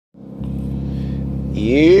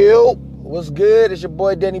Yo, what's good? It's your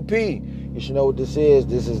boy Denny P. You should know what this is.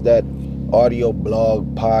 This is that audio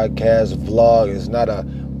blog, podcast, vlog. It's not a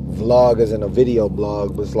vlog as in a video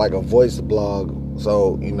blog, but it's like a voice blog.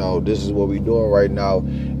 So, this is what we're doing right now.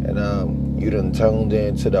 And you done tuned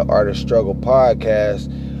in to the Art of Struggle podcast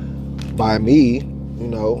by me,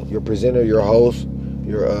 your presenter, your host,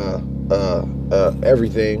 your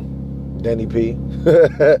everything, Denny P.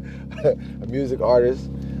 A music artist.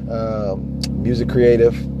 Music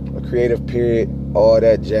creative, a creative period, all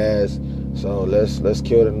that jazz. So let's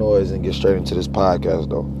kill the noise and get straight into this podcast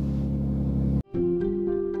though.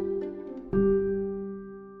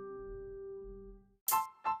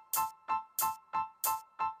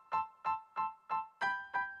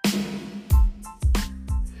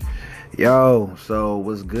 Yo, so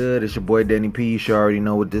what's good? It's your boy Danny P. You should already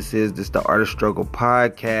know what this is. This is the Art of Struggle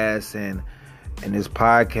podcast, and in this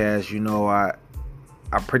podcast,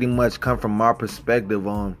 I pretty much come from my perspective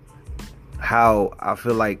on how I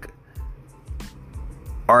feel like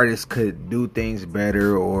artists could do things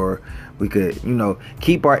better, or we could,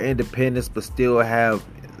 keep our independence but still have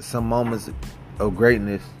some moments of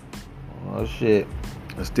greatness. Oh shit.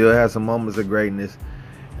 I still have some moments of greatness.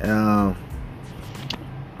 I'm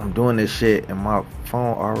doing this shit and my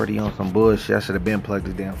phone already on some bullshit. I should have been plugged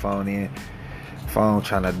the damn phone in. Phone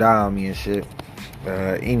trying to die on me and shit.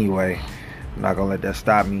 Anyway, I'm not gonna let that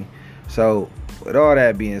stop me. So, with all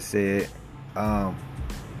that being said,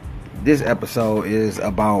 this episode is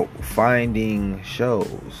about finding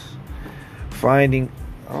shows.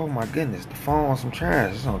 Oh my goodness, the phone on some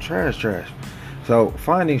trash. It's on trash. So,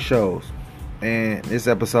 finding shows. And this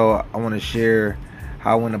episode, I want to share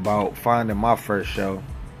how I went about finding my first show.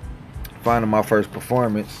 Finding my first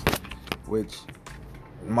performance. Which,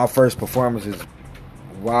 my first performance is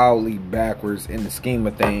wildly backwards in the scheme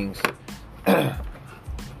of things.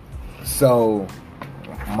 So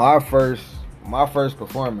my first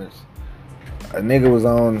performance, a nigga was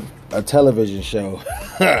on a television show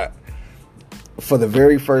for the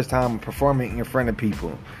very first time performing in front of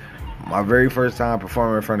people. My very first time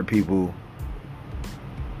performing in front of people,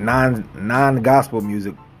 non-gospel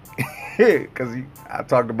music, because I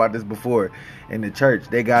talked about this before. In the church,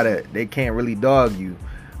 they can't really dog you.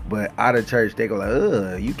 But out of church, they go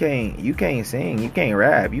like, you can't sing, you can't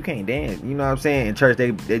rap, you can't dance. You know what I'm saying? In church,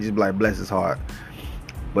 they just be like, bless his heart.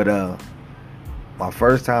 But my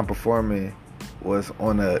first time performing was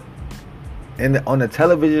on a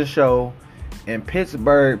television show in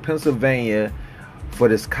Pittsburgh, Pennsylvania, for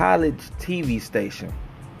this college TV station.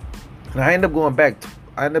 And I ended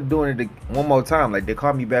up doing it one more time. Like, they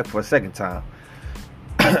called me back for a second time.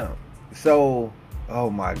 So, oh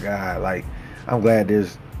my God, like, I'm glad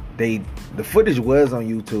the footage was on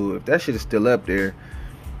YouTube. If that shit is still up there,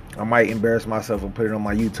 I might embarrass myself and put it on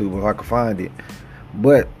my YouTube if I could find it.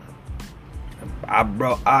 But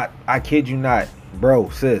I kid you not, bro,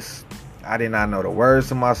 sis, I did not know the words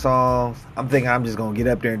to my songs. I'm thinking I'm just gonna get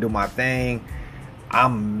up there and do my thing.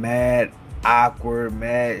 I'm mad awkward,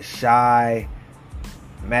 mad shy,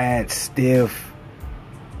 mad stiff.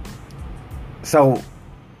 So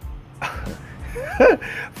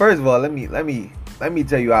first of all, let me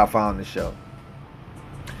tell you how I found the show.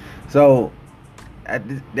 So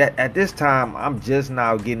at this time, I'm just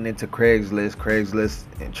now getting into Craigslist,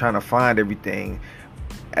 and trying to find everything.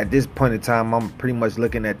 At this point in time, I'm pretty much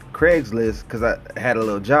looking at Craigslist because I had a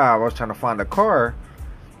little job. I was trying to find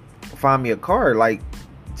me a car, like,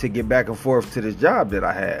 to get back and forth to this job that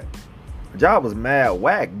I had. The job was mad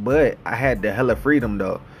whack, but I had the hella freedom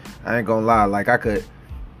though. I ain't gonna lie, like I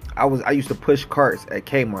used to push carts at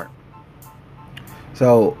Kmart.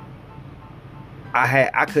 So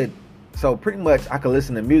pretty much I could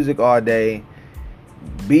listen to music all day,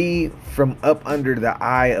 be from up under the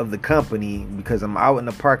eye of the company because I'm out in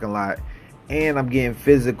the parking lot, and I'm getting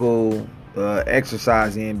physical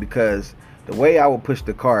exercise in, because the way I would push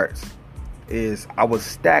the carts is I would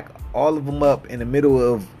stack all of them up in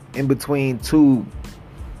between two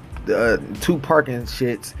parking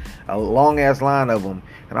shits, a long ass line of them,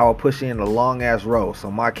 and I would push in a long ass row. So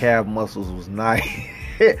my calf muscles was nice.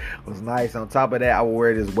 It was nice. On top of that, I would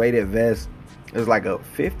wear this weighted vest. It was like a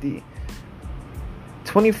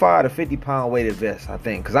 25 to 50 pound weighted vest, I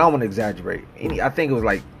think, because I don't want to exaggerate. I think it was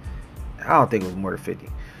like, I don't think it was more than 50.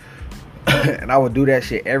 And I would do that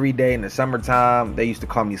shit every day in the summertime. They used to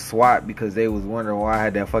call me SWAT because they was wondering why I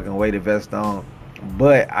had that fucking weighted vest on.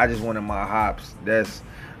 But I just wanted my hops. That's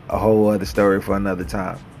a whole other story for another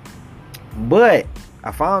time. But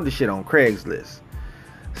I found the shit on Craigslist.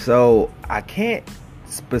 So I can't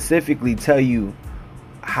specifically tell you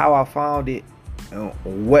how I found it and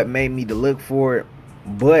what made me to look for it.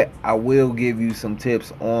 But I will give you some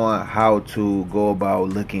tips on how to go about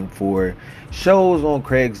looking for shows on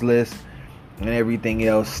Craigslist and everything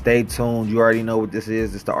else. Stay tuned. You already know what this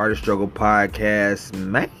is. It's the Art of Struggle podcast,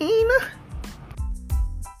 man.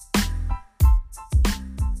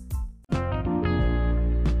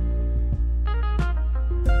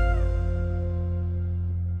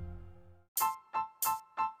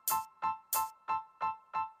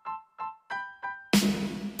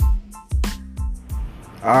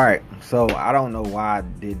 Alright, so I don't know why I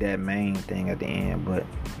did that main thing at the end, but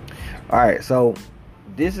alright, so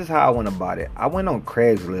this is how I went about it. I went on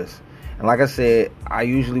Craigslist, and like I said, I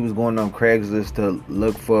usually was going on Craigslist to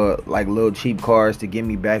look for like little cheap cars to get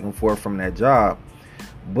me back and forth from that job.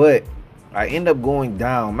 But I end up going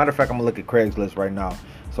down. Matter of fact, I'm gonna look at Craigslist right now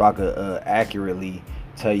so I could accurately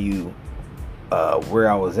tell you where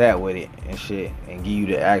I was at with it and shit, and give you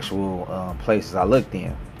the actual places I looked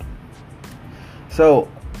in. So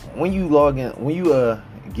when you log in, when you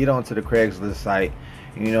get onto the Craigslist site,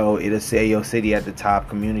 you know, it'll say your city at the top,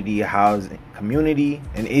 community, housing, community,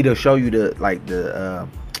 and it'll show you the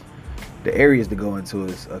areas to go into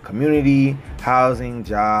is community, housing,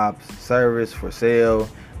 jobs, service, for sale,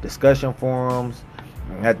 discussion forums.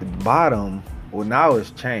 And at the bottom, well, now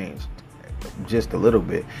it's changed just a little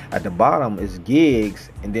bit. At the bottom is gigs,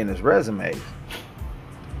 and then it's resumes.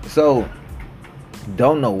 So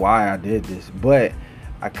don't know why I did this, but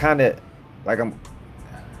I kind of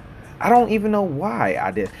I don't even know why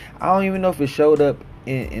I did. I don't even know if it showed up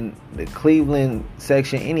in the Cleveland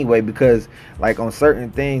section anyway, because like on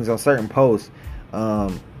certain things, on certain posts,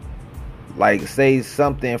 like say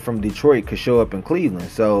something from Detroit could show up in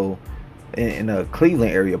Cleveland, so in a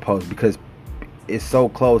Cleveland area post, because it's so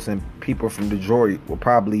close and people from Detroit will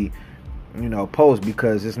probably, you know, post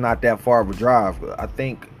because it's not that far of a drive. I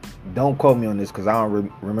think, don't quote me on this because I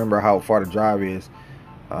don't remember how far the drive is.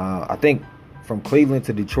 I think from Cleveland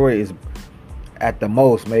to Detroit is at the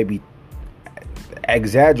most maybe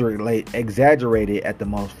exaggerated at the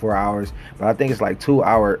most 4 hours, but I think it's like 2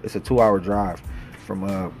 hour. It's a 2 hour drive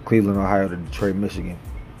from Cleveland, Ohio to Detroit, Michigan.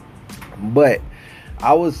 But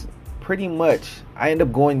I was pretty much, I ended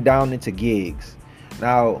up going down into gigs.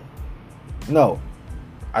 Now, no,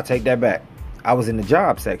 I take that back. I was in the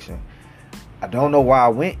job section. I don't know why I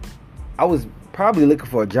went. I was probably looking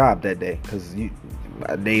for a job that day because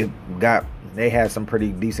they had some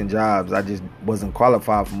pretty decent jobs. I just wasn't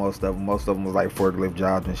qualified for most of them. Most of them was like forklift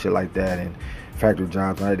jobs and shit like that, and factory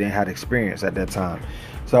jobs, and I didn't have experience at that time.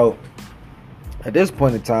 So at this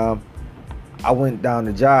point in time, I went down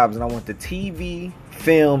to jobs, and I went to TV,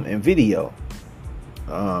 film, and video.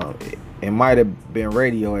 It might have been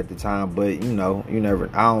radio at the time, but you know, you never.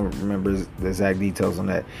 I don't remember the exact details on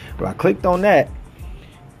that. But I clicked on that,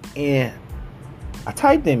 and I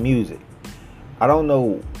typed in music. I don't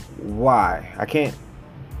know why. I can't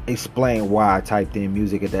explain why I typed in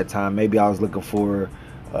music at that time. Maybe I was looking for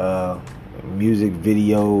music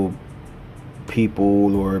video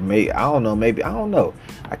people, or maybe I don't know. Maybe I don't know.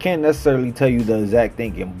 I can't necessarily tell you the exact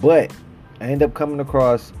thinking, but I ended up coming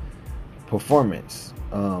across performance.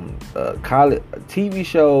 College TV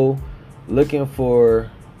show looking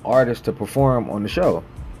for artists to perform on the show.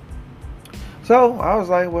 So I was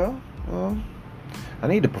like, well, I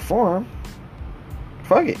need to perform.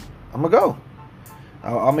 Fuck it, I'm gonna go.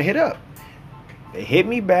 I'm gonna hit up. They hit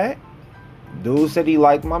me back. Dude said he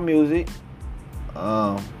liked my music,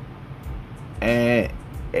 and they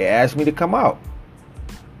asked me to come out.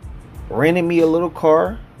 Rented me a little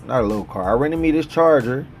car, not a little car. I rented me this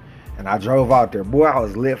Charger. And I drove out there. Boy, I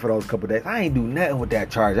was lit for those couple days. I ain't do nothing with that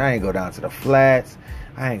Charger. I ain't go down to the flats.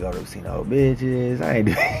 I ain't go to see no bitches. I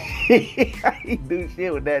ain't do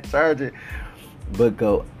shit with that Charger. But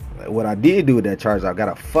what I did do with that Charger, I got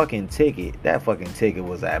a fucking ticket. That fucking ticket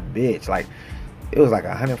was a bitch. Like, it was like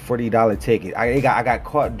 $140 ticket. I got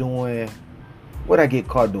caught doing, what'd I get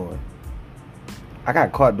caught doing? I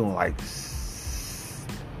got caught doing like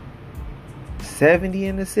 70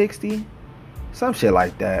 into 60. Some shit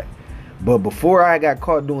like that. But before I got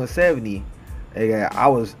caught doing 70, I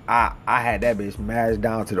had that bitch mashed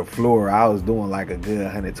down to the floor. I was doing like a good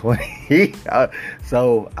 120.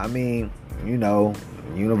 So I mean, you know,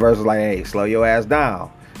 Universal like, hey, slow your ass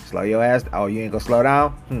down. Slow your ass. Oh, you ain't gonna slow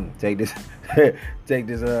down? Take this, take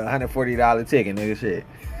this $140 ticket, nigga. Shit.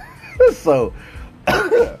 So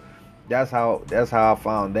that's how I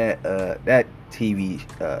found that TV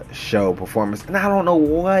show performance, and I don't know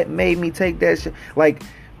what made me take that shit. Like,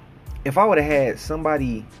 if I would have had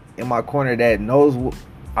somebody in my corner that knows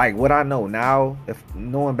like what I know now, if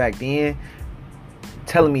knowing back then,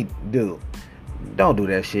 telling me, dude, Don't do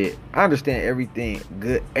that shit. I understand everything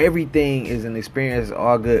good. Everything is an experience,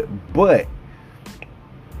 all good, but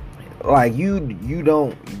like you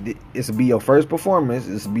don't. It's to be your first performance.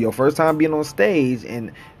 It's to be your first time being on stage,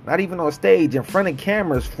 and not even on stage in front of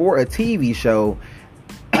cameras for a TV show.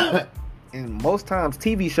 And most times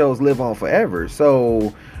TV shows live on forever.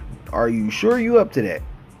 So, are you sure you up to that?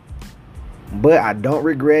 But I don't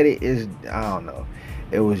regret it. I don't know.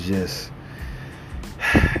 It was just,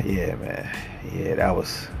 yeah, man. Yeah, that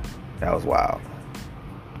was wild.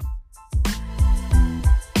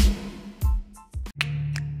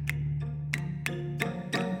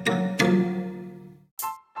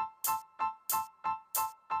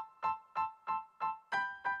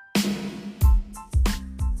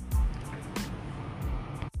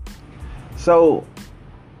 So,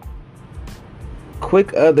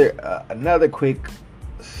 another quick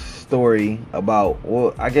story about,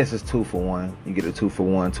 well, I guess it's 2 for 1. You get a 2 for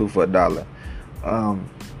 1, two for $1. Um,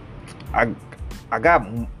 I I got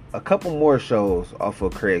a couple more shows off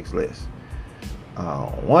of Craigslist.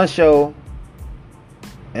 One show,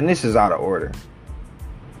 and this is out of order.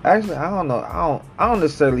 Actually, I don't know. I don't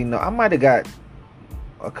necessarily know. I might have got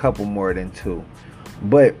a couple more than two,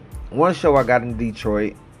 but one show I got in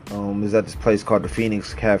Detroit is at this place called the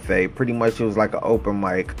Phoenix Cafe. Pretty much, it was like an open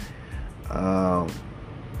mic,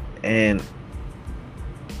 and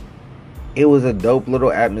it was a dope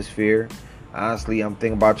little atmosphere. Honestly, I'm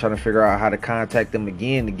thinking about trying to figure out how to contact them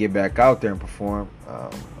again to get back out there and perform.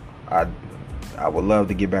 I would love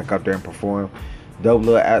to get back out there and perform. Dope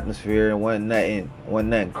little atmosphere, and wasn't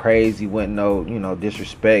nothing crazy, wasn't no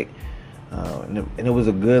disrespect. And it was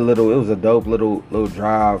a dope little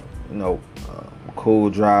drive, cool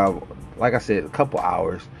drive. Like I said, a couple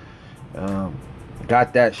hours.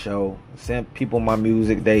 Got that show, sent people my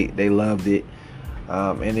music, they loved it.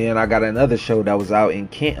 And then I got another show that was out in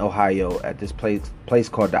Kent, Ohio, at this place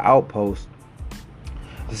called The Outpost.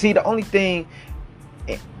 See, the only thing,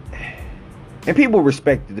 and people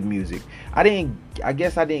respected the music. I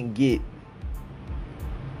guess I didn't get,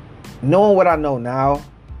 knowing what I know now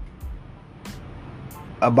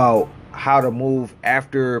about how to move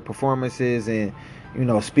after performances and,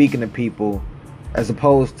 speaking to people, as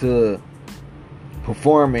opposed to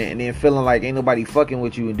performing and then feeling like ain't nobody fucking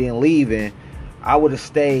with you and then leaving. I would have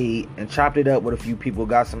stayed and chopped it up with a few people,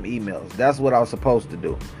 got some emails. That's what I was supposed to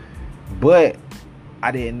do. But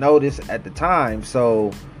I didn't know this at the time,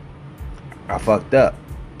 so I fucked up.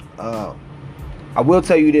 I will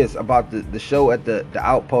tell you this about the show at the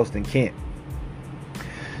Outpost in Kent.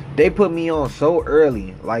 They put me on so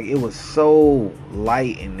early, like it was so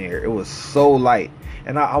light in there. It was so light,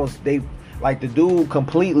 and the dude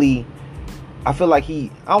completely. I feel like I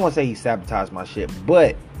don't want to say he sabotaged my shit,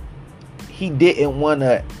 but he didn't want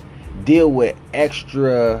to deal with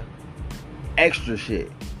extra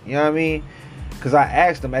shit. You know what I mean? Because I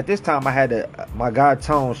asked him, at this time I had my guy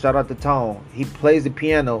Tone, shout out to Tone. He plays the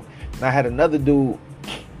piano, and I had another dude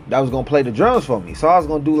that was going to play the drums for me. So I was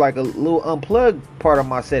going to do like a little unplugged part of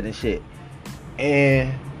my set and shit.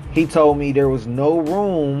 And he told me there was no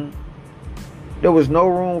room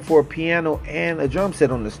for a piano and a drum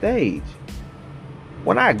set on the stage.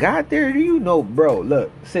 When I got there, bro,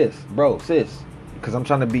 look, sis, because I'm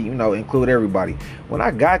trying to be, include everybody. When I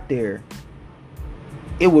got there,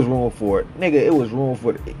 it was room for it. Nigga, it was room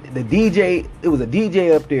for it. The DJ, it was a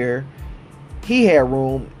DJ up there. He had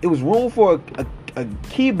room. It was room for a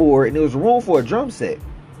keyboard, and it was room for a drum set.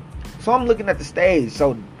 So I'm looking at the stage.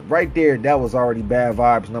 So right there, that was already bad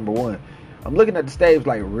vibes, number one. I'm looking at the stage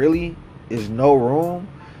like, really? Is no room?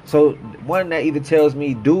 So one that either tells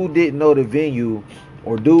me dude didn't know the venue,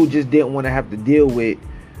 or dude just didn't want to have to deal with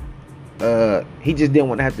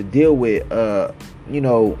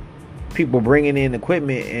people bringing in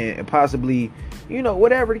equipment and possibly,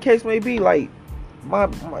 whatever the case may be. Like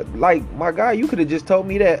my guy, you could have just told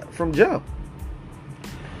me that from jump.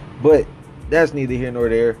 But that's neither here nor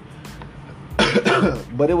there.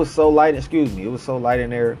 But it was so light, it was so light in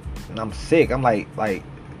there, and I'm sick. I'm like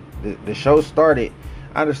the show started.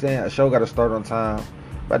 I understand a show got to start on time,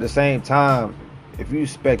 but at the same time, if you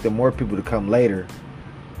expect more people to come later,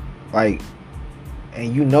 like,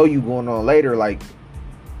 and you going on later, like,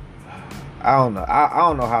 I don't know. I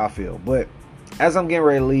don't know how I feel. But as I'm getting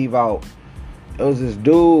ready to leave out, it was this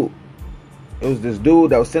dude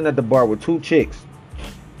that was sitting at the bar with two chicks.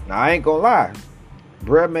 Now, I ain't gonna lie.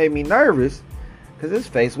 Bruh made me nervous because his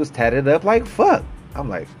face was tatted up like fuck. I'm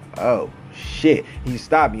like, oh, shit. He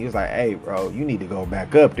stopped me. He was like, hey, bro, you need to go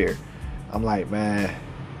back up there. I'm like, man,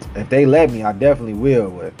 if they let me, I definitely will.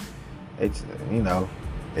 But it's,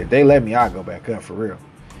 if they let me, I'll go back up for real.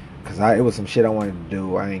 Because it was some shit I wanted to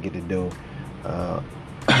do, I didn't get to do. Uh,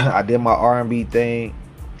 I did my R&B thing,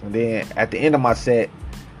 and then at the end of my set,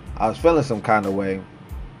 I was feeling some kind of way,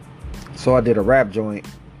 so I did a rap joint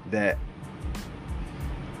that,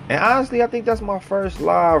 and honestly, I think that's my first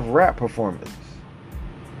live rap performance.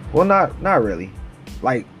 Well, not really.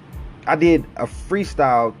 Like, I did a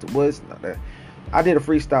freestyle. I did a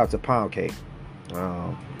freestyle to Pound Cake,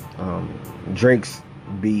 um, Drake's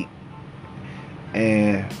beat,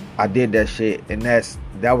 and I did that shit, and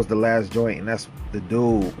that was the last joint, and that's the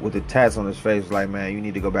dude with the tats on his face was like, man, you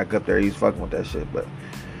need to go back up there. He's fucking with that shit, but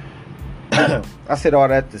I said all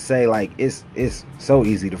that to say, like, it's so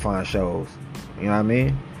easy to find shows. You know what I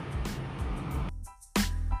mean?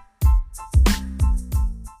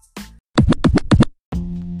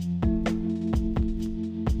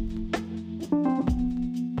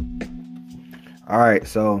 All right,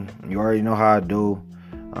 so you already know how I do.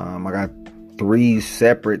 I got three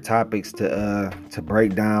separate topics to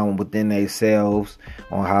break down within themselves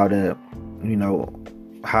on how to, you know,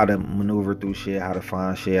 how to maneuver through shit, how to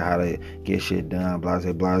find shit, how to get shit done, blase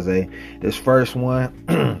blase. This first one,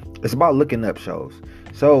 it's about looking up shows.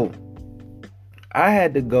 So I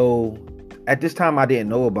had to go. At this time, I didn't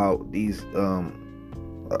know about these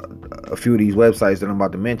a few of these websites that I'm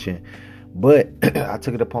about to mention, but I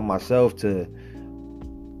took it upon myself to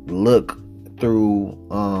look through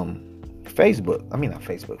Facebook. I mean, not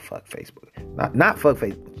Facebook. Fuck Facebook. Not fuck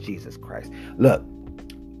Facebook. Jesus Christ. Look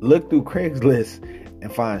through Craigslist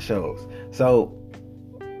and find shows. So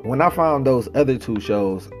when I found those other two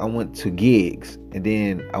shows, I went to gigs, and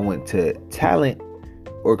then I went to talent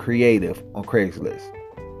or creative on Craigslist.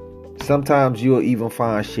 Sometimes you'll even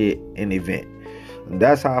find shit in event. And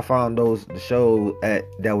that's how I found the show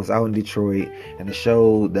that was out in Detroit and the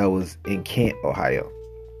show that was in Kent, Ohio.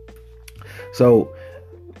 So,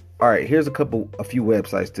 all right, here's a few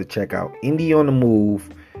websites to check out. Indie on the Move,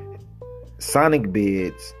 Sonic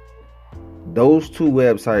Bids. Those two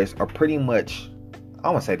websites are pretty much, I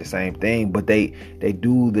don't want to say the same thing, but they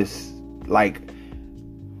do this, like,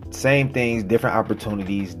 same things, different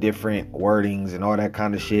opportunities, different wordings, and all that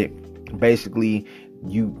kind of shit. Basically,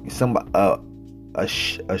 a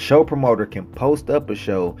show promoter can post up a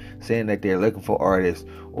show saying that they're looking for artists,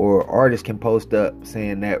 or artists can post up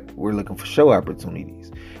saying that we're looking for show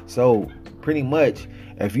opportunities. So pretty much,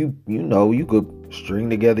 if you could string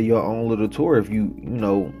together your own little tour if you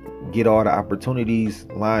get all the opportunities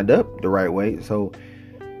lined up the right way. So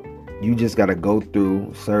you just got to go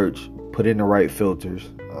through, search, put in the right filters.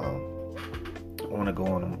 I want to go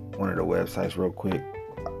on one of the websites real quick.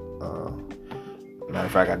 Matter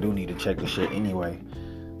of fact, I do need to check the shit anyway.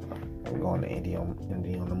 I'm going to Indie on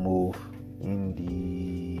the Move.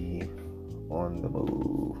 Indie on the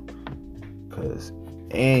Move.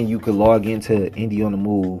 And you could log into Indie on the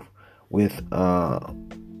Move with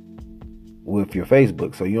your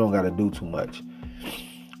Facebook, so you don't got to do too much.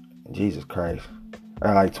 Jesus Christ. I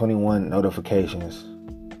got like 21 notifications.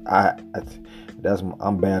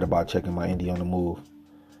 I'm bad about checking my Indie on the Move.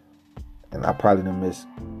 And I probably done missed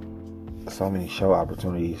so many show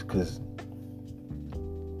opportunities, cause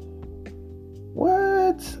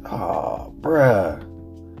what? Oh, bruh.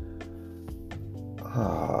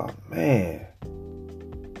 Oh man,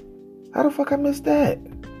 how the fuck I missed that?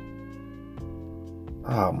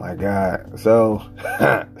 Oh my god. So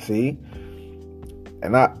see,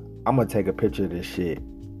 and I'm gonna take a picture of this shit.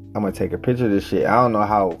 I don't know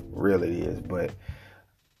how real it is, but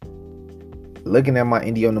looking at my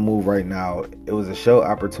Indie on the Move right now, it was a show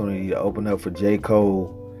opportunity to open up for J.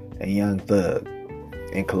 Cole and Young Thug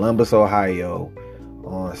in Columbus, Ohio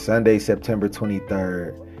on Sunday, September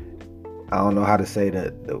 23rd. I don't know how to say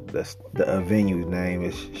the venue's name.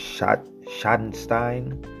 Is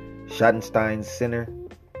Schottenstein Center.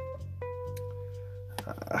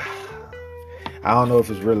 I don't know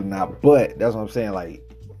if it's real or not, but that's what I'm saying. Like,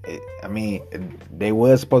 they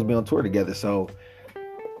was supposed to be on tour together, so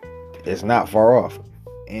it's not far off.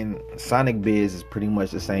 And Sonic Biz is pretty much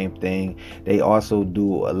the same thing. They also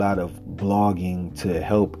do a lot of blogging to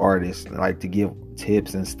help artists, like to give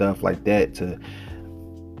tips and stuff like that, to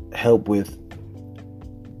help with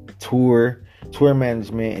tour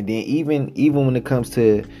management. And then even when it comes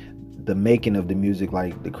to the making of the music,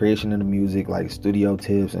 like the creation of the music, like studio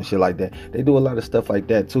tips and shit like that, they do a lot of stuff like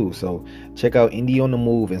that too. So check out Indie on the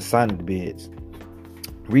Move and Sonic Bids.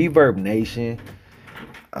 Reverb Nation.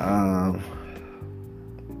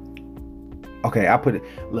 Okay, I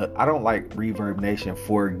don't like Reverb Nation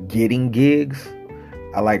for getting gigs.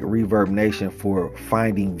 I like Reverb Nation for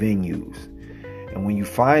finding venues. And when you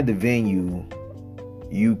find the venue,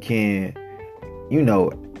 you can,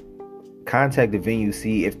 contact the venue,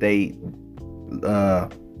 see if they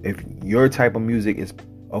if your type of music is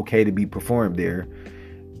okay to be performed there,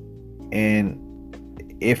 and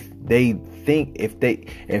if they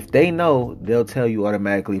know, they'll tell you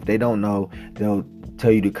automatically. If they don't know, they'll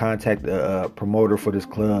tell you to contact a promoter for this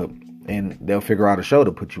club, and they'll figure out a show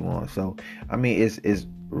to put you on. So I mean, it's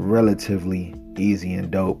relatively easy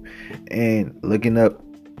and dope, and looking up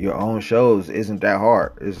your own shows isn't that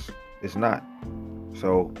hard. It's not.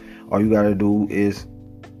 So all you gotta do is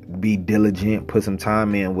be diligent, put some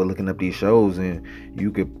time in with looking up these shows, and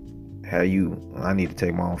you could I need to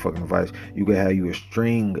take my own fucking advice. You could have you a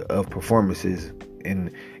string of performances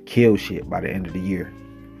and kill shit by the end of the year.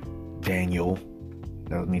 Daniel.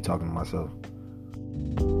 That was me talking to myself.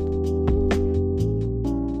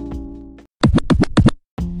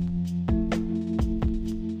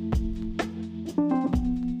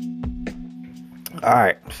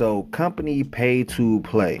 Alright, so company pay to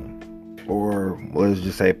play. Or let's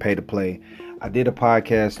just say pay to play. I did a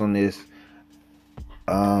podcast on this.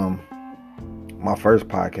 My first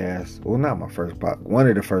podcast, well, not my first one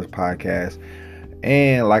of the first podcasts,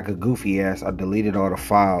 and like a goofy ass, I deleted all the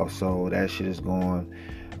files, so that shit is gone.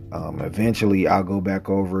 Eventually I'll go back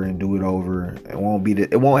over and do it over. It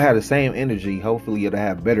won't have the same energy. Hopefully it'll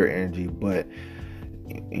have better energy, but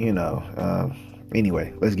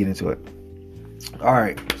anyway, let's get into it. All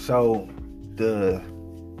right, so the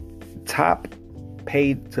top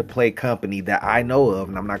paid to play company that I know of,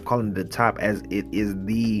 and I'm not calling it the top as it is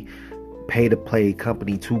the pay to play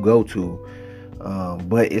company to go to,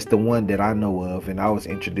 but it's the one that I know of and I was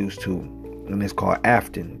introduced to, and it's called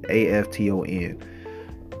Afton, AFTON.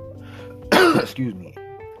 Excuse me,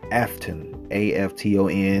 Afton,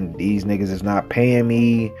 AFTON. These niggas is not paying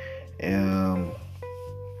me.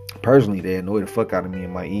 Personally, they annoy the fuck out of me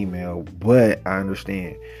in my email, but I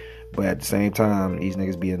understand. But at the same time, these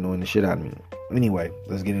niggas be annoying the shit out of me. Anyway,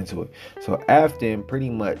 let's get into it. So Afton, pretty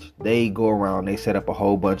much, they go around, they set up a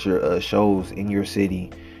whole bunch of shows in your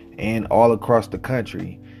city and all across the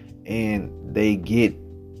country, and they get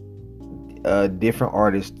different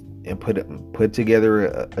artists and put together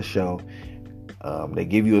a show. They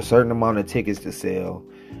give you a certain amount of tickets to sell.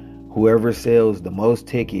 Whoever sells the most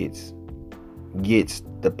tickets gets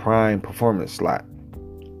the prime performance slot.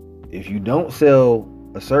 If you don't sell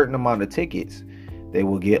a certain amount of tickets, they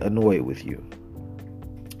will get annoyed with you.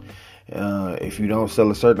 If you don't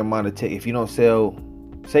sell a certain amount of tickets, if you don't sell,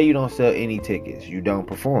 say you don't sell any tickets, you don't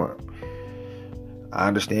perform. I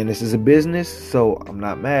understand this is a business, so I'm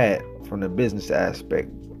not mad from the business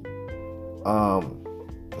aspect.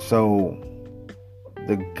 So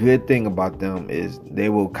the good thing about them is they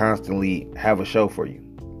will constantly have a show for you.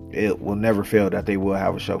 It will never fail that they will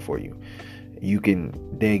have a show for you.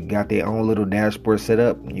 They got their own little dashboard set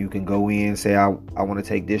up. You can go in, say, I want to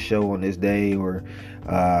take this show on this day, or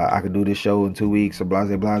I could do this show in 2 weeks, or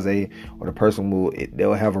blase, or the person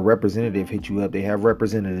they'll have a representative hit you up. They have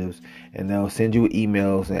representatives, and they'll send you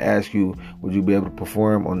emails and ask you, would you be able to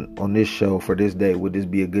perform on this show for this day? Would this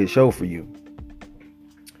be a good show for you?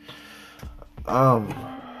 I'm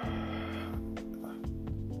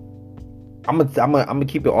gonna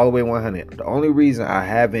keep it all the way 100. The only reason I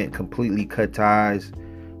haven't completely cut ties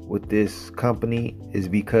with this company is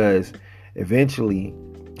because eventually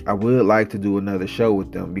I would like to do another show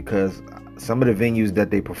with them, because some of the venues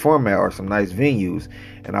that they perform at are some nice venues,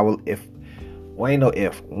 and I will,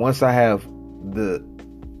 once I have the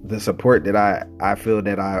support that I feel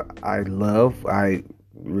that I love, I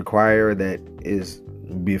require, that is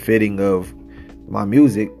befitting of my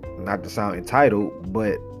music, not to sound entitled,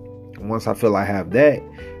 but once I feel I have that,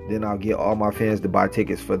 then I'll get all my fans to buy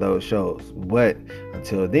tickets for those shows. But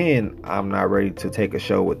until then, I'm not ready to take a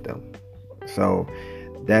show with them. So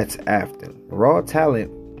that's Afton. Raw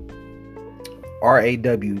Talent, RAW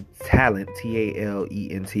Talent,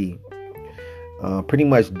 TALENT, pretty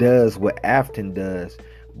much does what Afton does,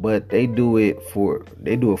 but they do it for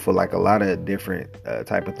like a lot of different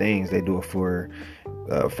type of things. They do it for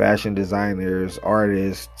fashion designers,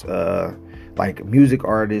 artists, like music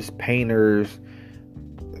artists, painters.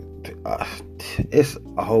 It's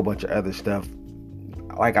a whole bunch of other stuff.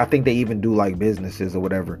 Like, I think they even do like businesses or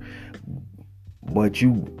whatever. But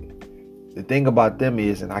the thing about them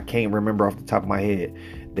is, and I can't remember off the top of my head,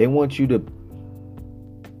 they want you to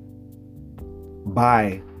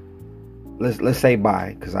buy. Let's say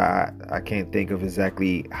buy, because I can't think of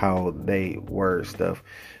exactly how they word stuff.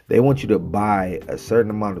 They want you to buy a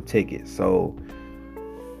certain amount of tickets. So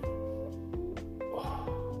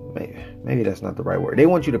maybe that's not the right word. They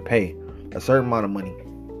want you to pay a certain amount of money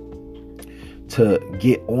to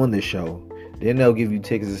get on the show. Then they'll give you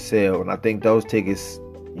tickets to sell, and I think those tickets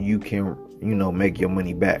you can, make your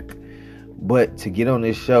money back. But to get on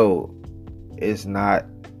this show, it's not.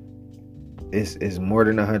 It's more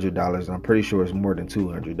than $100. I'm pretty sure it's more than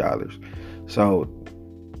 $200. So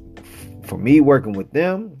for me working with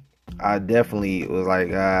them, I definitely was like,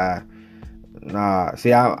 nah. See,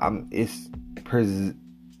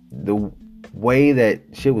 the way that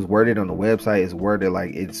shit was worded on the website is worded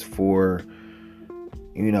like it's for,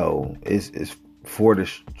 it's for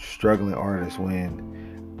the struggling artist,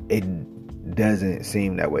 when it doesn't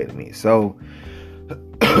seem that way to me. So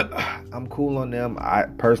I'm cool on them. I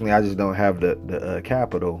just don't have the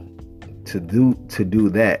capital to do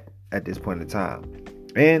that at this point in time.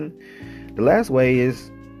 And the last way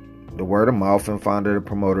is the word of mouth and find a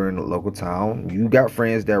promoter in the local town. You got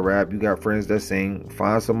friends that rap, you got friends that sing.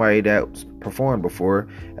 Find somebody that's performed before,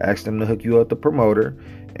 ask them to hook you up the promoter,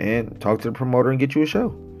 and talk to the promoter and get you a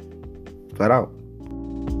show. Flat out.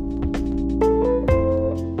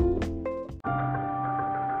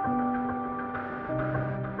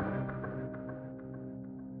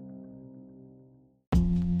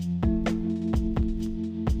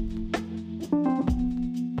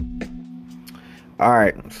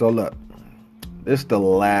 Alright, so look, this is the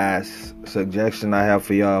last suggestion I have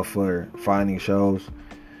for y'all for finding shows.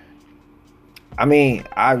 I mean,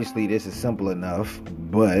 obviously this is simple enough,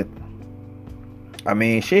 but I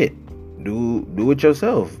mean, shit, do it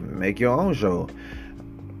yourself. Make your own show.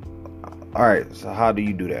 Alright, so how do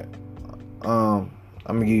you do that? I'm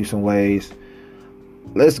gonna give you some ways.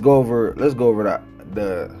 Let's go over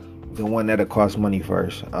the one that'll cost money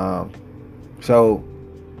first. So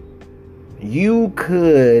you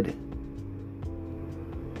could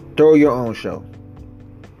throw your own show.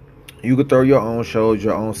 You could throw your own shows,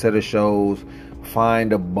 your own set of shows.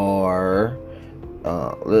 Find a bar.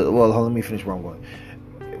 Let me finish where I'm going.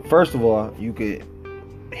 First of all, you could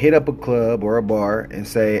hit up a club or a bar and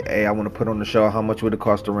say, hey, I want to put on the show. How much would it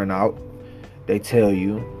cost to rent out? They tell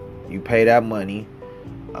you. You pay that money.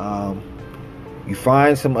 You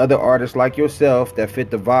find some other artists like yourself that fit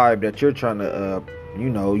the vibe that you're trying to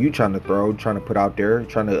trying to put out there,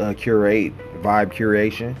 trying to curate, vibe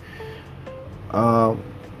curation.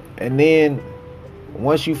 And then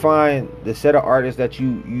once you find the set of artists that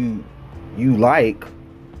you like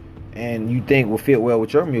and you think will fit well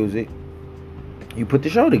with your music, you put the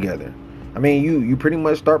show together. I mean, you pretty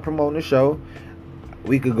much start promoting the show.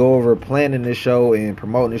 We could go over planning the show and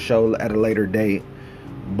promoting the show at a later date,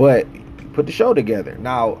 but put the show together.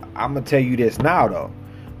 Now, I'm gonna tell you this now though.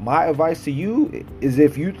 My advice to you is,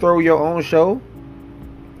 if you throw your own show,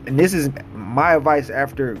 and this is my advice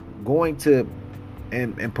after going to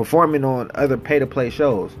and performing on other pay-to-play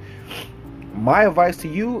shows, my advice to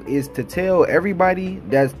you is to tell everybody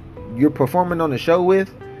that you're performing on the show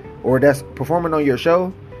with, or that's performing on your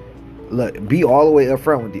show, look, be all the way up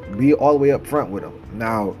front with it. Be all the way up front with them.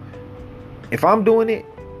 Now, if I'm doing it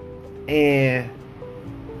and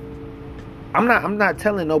I'm not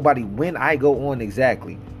telling nobody when I go on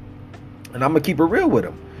exactly, and I'm gonna keep it real with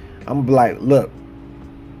them. I'm gonna be like, look,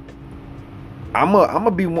 I'm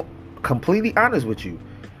gonna be completely honest with you.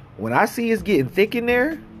 When I see it's getting thick in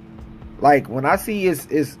there, like when I see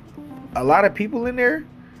it's a lot of people in there,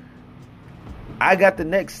 I got the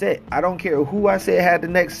next set. I don't care who I said had the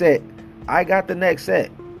next set. I got the next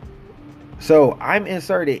set. So I'm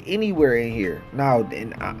inserted anywhere in here. Now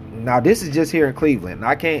this is just here in Cleveland.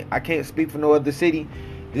 I can't speak for no other city.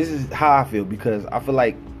 This is how I feel, because I feel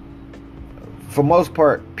like for most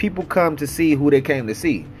part people come to see who they came to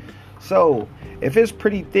see. So if it's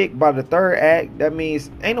pretty thick by the third act, that means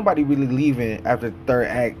ain't nobody really leaving after the third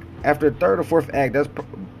act. After the third or fourth act, that's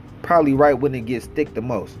probably right when it gets thick the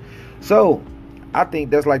most. So I think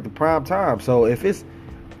that's like the prime time. So if it's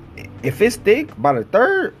thick by the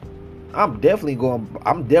third, I'm definitely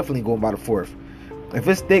going by the fourth. If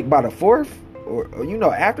it's thick by the fourth, or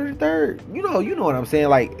after the third, you know what I'm saying.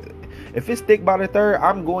 Like if it's thick by the third,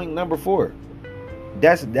 I'm going number 4.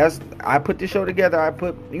 That's I put the show together. I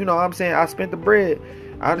put, I spent the bread.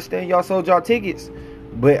 I understand y'all sold y'all tickets,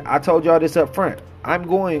 but I told y'all this up front. I'm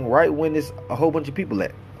going right when there's a whole bunch of people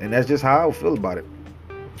at, and that's just how I feel about it.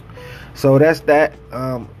 So that's that.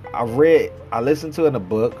 I listened to in a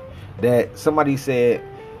book that somebody said,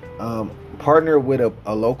 partner with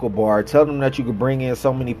a local bar. Tell them that you could bring in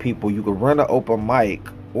so many people. You could run an open mic,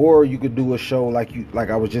 or you could do a show like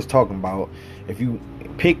I was just talking about. If you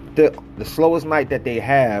pick the slowest night that they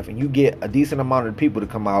have, and you get a decent amount of people to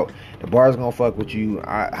come out, the bar's gonna fuck with you.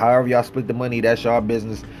 However y'all split the money, that's y'all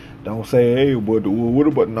business. Don't say, hey, what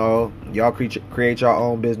about, no. Y'all create your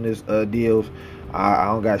own business deals. I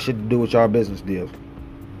don't got shit to do with y'all business deals.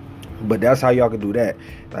 But that's how y'all can do that.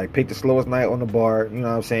 Like, pick the slowest night on the bar, you know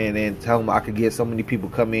what I'm saying, and tell them I could get so many people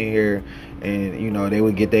come in here, and they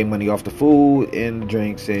would get their money off the food and the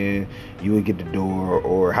drinks, and you would get the door,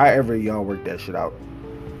 or however y'all work that shit out.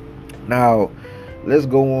 Now, let's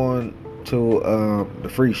go on to the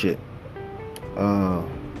free shit. Well,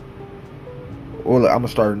 I'm gonna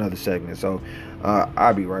start another segment, so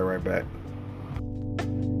I'll be right back.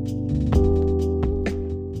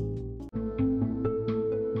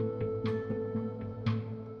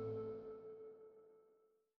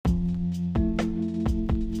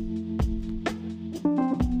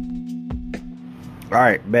 All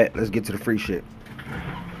right, bet. Let's get to the free shit.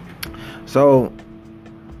 So,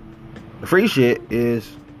 the free shit is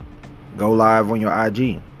go live on your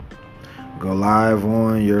IG, go live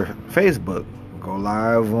on your Facebook, go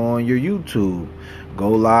live on your YouTube,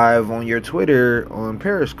 go live on your Twitter, on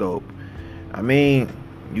Periscope. I mean,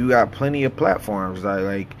 you got plenty of platforms.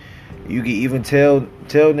 Like you can even tell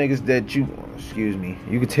niggas that you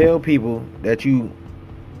can tell people that you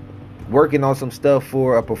working on some stuff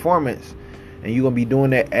for a performance, and you're gonna be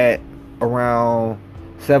doing it at around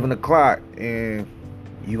 7 o'clock, and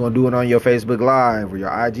you're gonna do it on your Facebook Live or your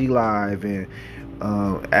IG Live, and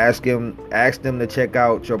ask them to check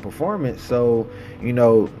out your performance. So give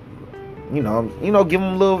them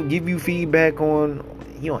give you feedback on.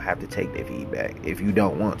 You don't have to take their feedback if you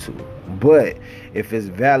don't want to, but if it's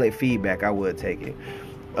valid feedback, I would take it.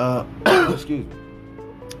 Excuse me.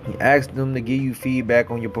 Ask them to give you feedback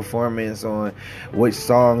on your performance, on which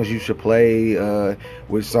songs you should play,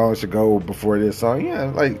 which songs should go before this song. Yeah,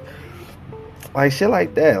 like shit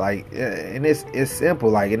like that. Like, and it's simple.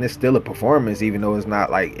 Like, and it's still a performance, even though it's not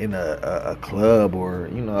like in a club or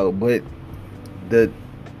But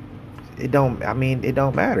it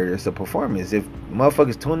don't matter. It's a performance. If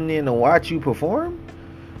motherfuckers tuning in to watch you perform,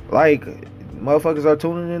 like, motherfuckers are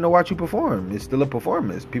tuning in to watch you perform. It's still a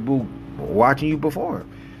performance. People watching you perform.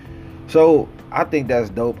 So I think that's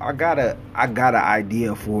dope. I got an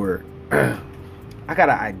idea for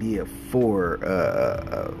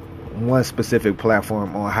one specific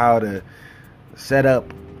platform on how to set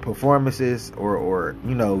up performances, or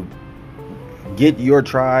get your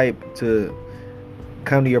tribe to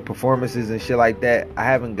come to your performances and shit like that. I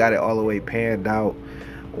haven't got it all the way panned out.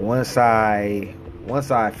 Once I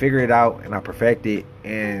figure it out and I perfect it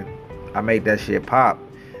and I make that shit pop,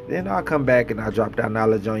 then I'll come back and I'll drop that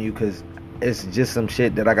knowledge on you, because it's just some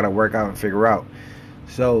shit that I gotta work out and figure out.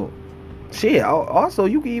 So shit. Also,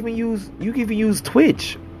 you can even use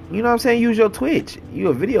Twitch. You know what I'm saying? Use your Twitch. You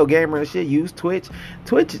a video gamer and shit, use Twitch.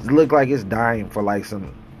 Twitch look like it's dying for like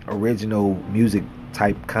some original music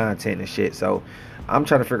type content and shit. So I'm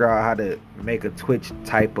trying to figure out how to make a Twitch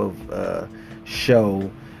type of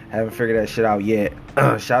show. Haven't figured that shit out yet.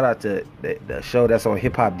 Shout out to the show that's on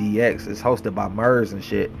Hip Hop DX. It's hosted by Murs and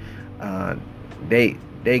shit. They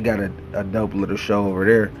got a dope little show over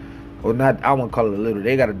there. Well, not, I won't call it a little.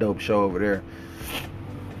 They got a dope show over there.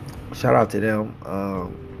 Shout out to them.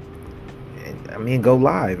 Go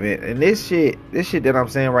live. And this shit that I'm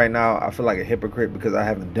saying right now, I feel like a hypocrite because I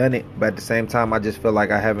haven't done it. But at the same time, I just feel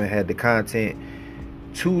like I haven't had the content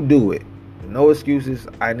to do it. No excuses.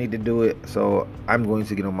 I need to do it. So I'm going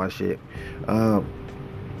to get on my shit.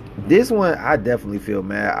 This one, I definitely feel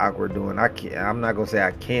mad awkward doing. I'm not going to say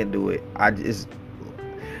I can't do it. I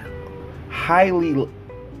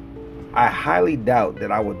highly doubt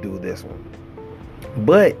that I would do this one.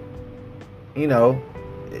 But, maybe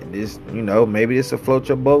this will float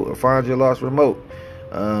your boat or find your lost remote.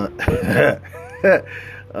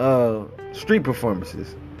 Street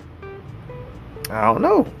performances. I don't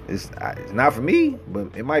know. It's not for me, but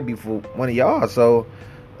it might be for one of y'all. So,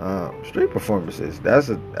 street performances. That's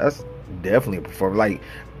definitely a performance. Like,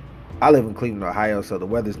 I live in Cleveland, Ohio, so the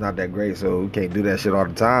weather's not that great, so we can't do that shit all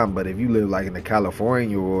the time. But if you live like in the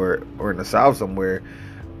California or in the South somewhere,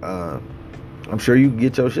 I'm sure you can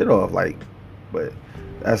get your shit off. Like, but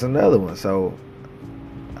that's another one. So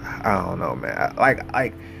I don't know, man.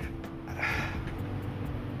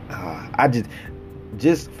 I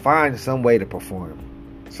just find some way to perform.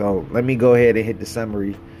 So let me go ahead and hit the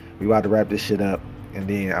summary. We about to wrap this shit up, and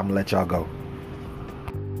then I'm gonna let y'all go.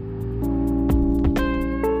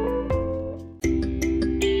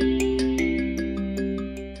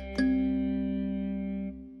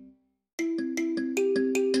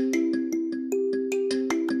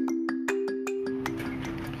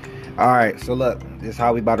 Alright, so look, this is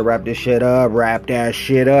how we about to wrap this shit up. Wrap that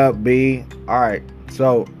shit up, B. Alright,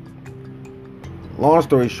 so long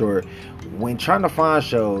story short, when trying to find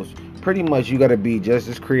shows, pretty much you gotta be just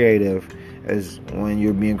as creative as when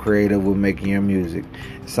you're being creative with making your music.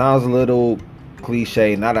 It sounds a little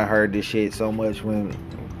cliche, and I done heard this shit so much when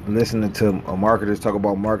listening to marketers talk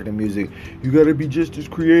about marketing music. You gotta be just as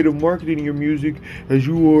creative marketing your music as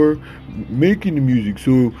you are making the music.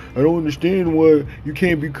 So I don't understand why you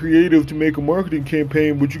can't be creative to make a marketing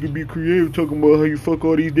campaign, but you can be creative talking about how you fuck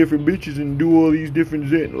all these different bitches and do all these different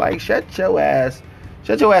shit. Like, shut your ass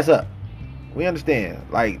up. We understand.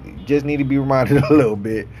 Like, just need to be reminded a little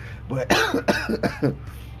bit, but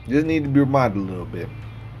just need to be reminded a little bit.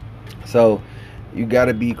 So you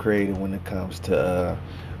gotta be creative when it comes to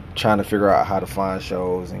trying to figure out how to find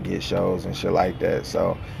shows and get shows and shit like that.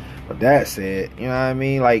 So with that said, you know what I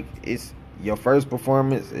mean? Like, it's your first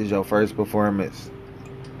performance is your first performance.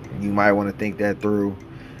 You might want to think that through,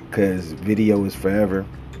 because video is forever.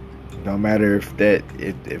 No matter if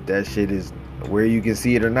that shit is where you can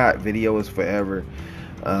see it or not, video is forever.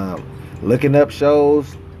 Looking up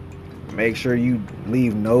shows, make sure you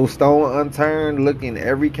leave no stone unturned. Look in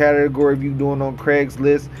every category if you doing on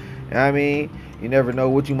Craigslist. You know what I mean? You never know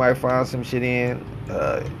what you might find some shit in,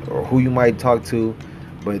 or who you might talk to.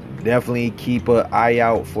 But definitely keep an eye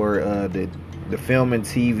out for the film and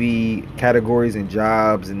TV categories and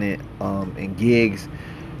jobs and then and gigs.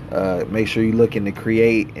 Make sure you look in the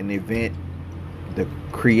create an event, the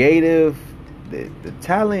creative, the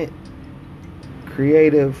talent,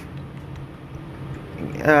 creative,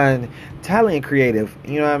 talent and creative.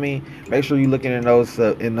 You know what I mean? Make sure you're looking in those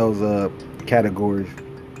categories.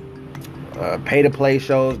 Pay to play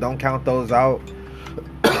shows, don't count those out.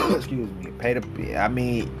 Excuse me. Pay to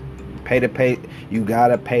pay. You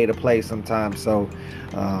gotta pay to play sometimes. So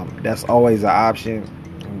that's always an option.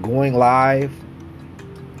 Going live,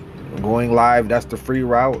 that's the free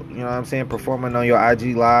route. You know what I'm saying? Performing on your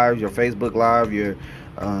IG live, your Facebook live, your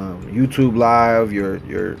YouTube live, your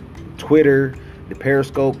Twitter, the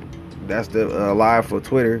Periscope. That's the live for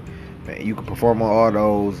Twitter. You can perform on all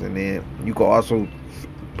those, and then you can also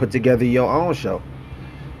put together your own show.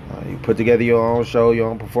 You put together your own show, your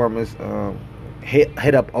own performance.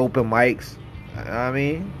 Hit up open mics. I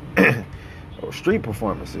mean, or street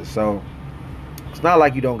performances. So it's not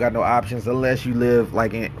like you don't got no options unless you live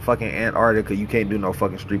like in fucking Antarctica. You can't do no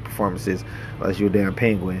fucking street performances unless you're a damn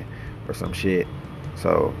penguin or some shit.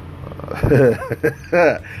 So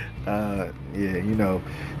yeah, you know,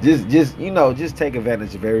 just take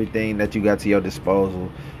advantage of everything that you got to your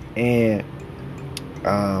disposal. And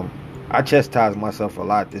I chastised myself a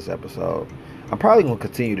lot this episode. I'm probably gonna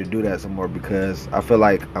continue to do that some more, because I feel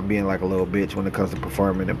like I'm being like a little bitch when it comes to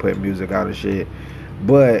performing and putting music out and shit.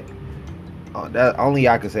 But that only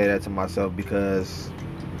I can say that to myself, because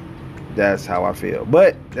that's how I feel.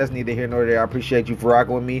 But that's neither here nor there. I appreciate you for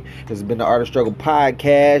rocking with me. This has been the Art of Struggle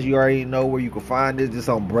podcast. You already know where you can find this. This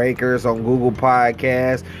on Breakers, on Google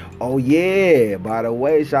Podcasts. Oh yeah, by the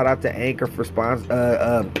way, shout out to Anchor for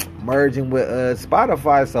merging with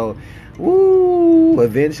Spotify. So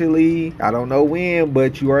eventually, I don't know when,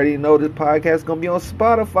 but you already know this podcast is gonna be on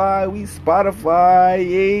Spotify. We Spotify,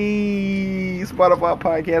 yay! Spotify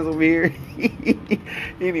podcast over here.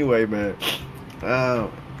 Anyway, man,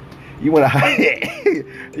 you wanna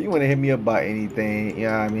hit me up about anything? You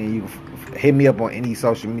know what I mean? You can hit me up on any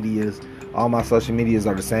social medias. All my social medias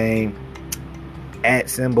are the same. @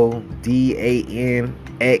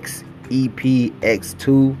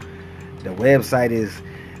 DANXEPX2. The website is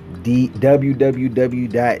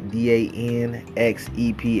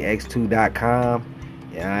www.danxepx2.com.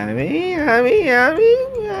 Yeah, I mean.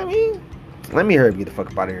 Let me hurry up and get the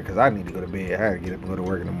fuck up out of here, because I need to go to bed. I gotta get up and go to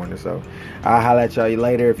work in the morning. So I'll holler at y'all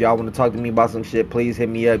later. If y'all want to talk to me about some shit, please hit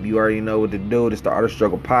me up. You already know what to do. This is the Art of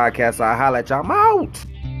Struggle podcast. So I'll holler at y'all. I'm out.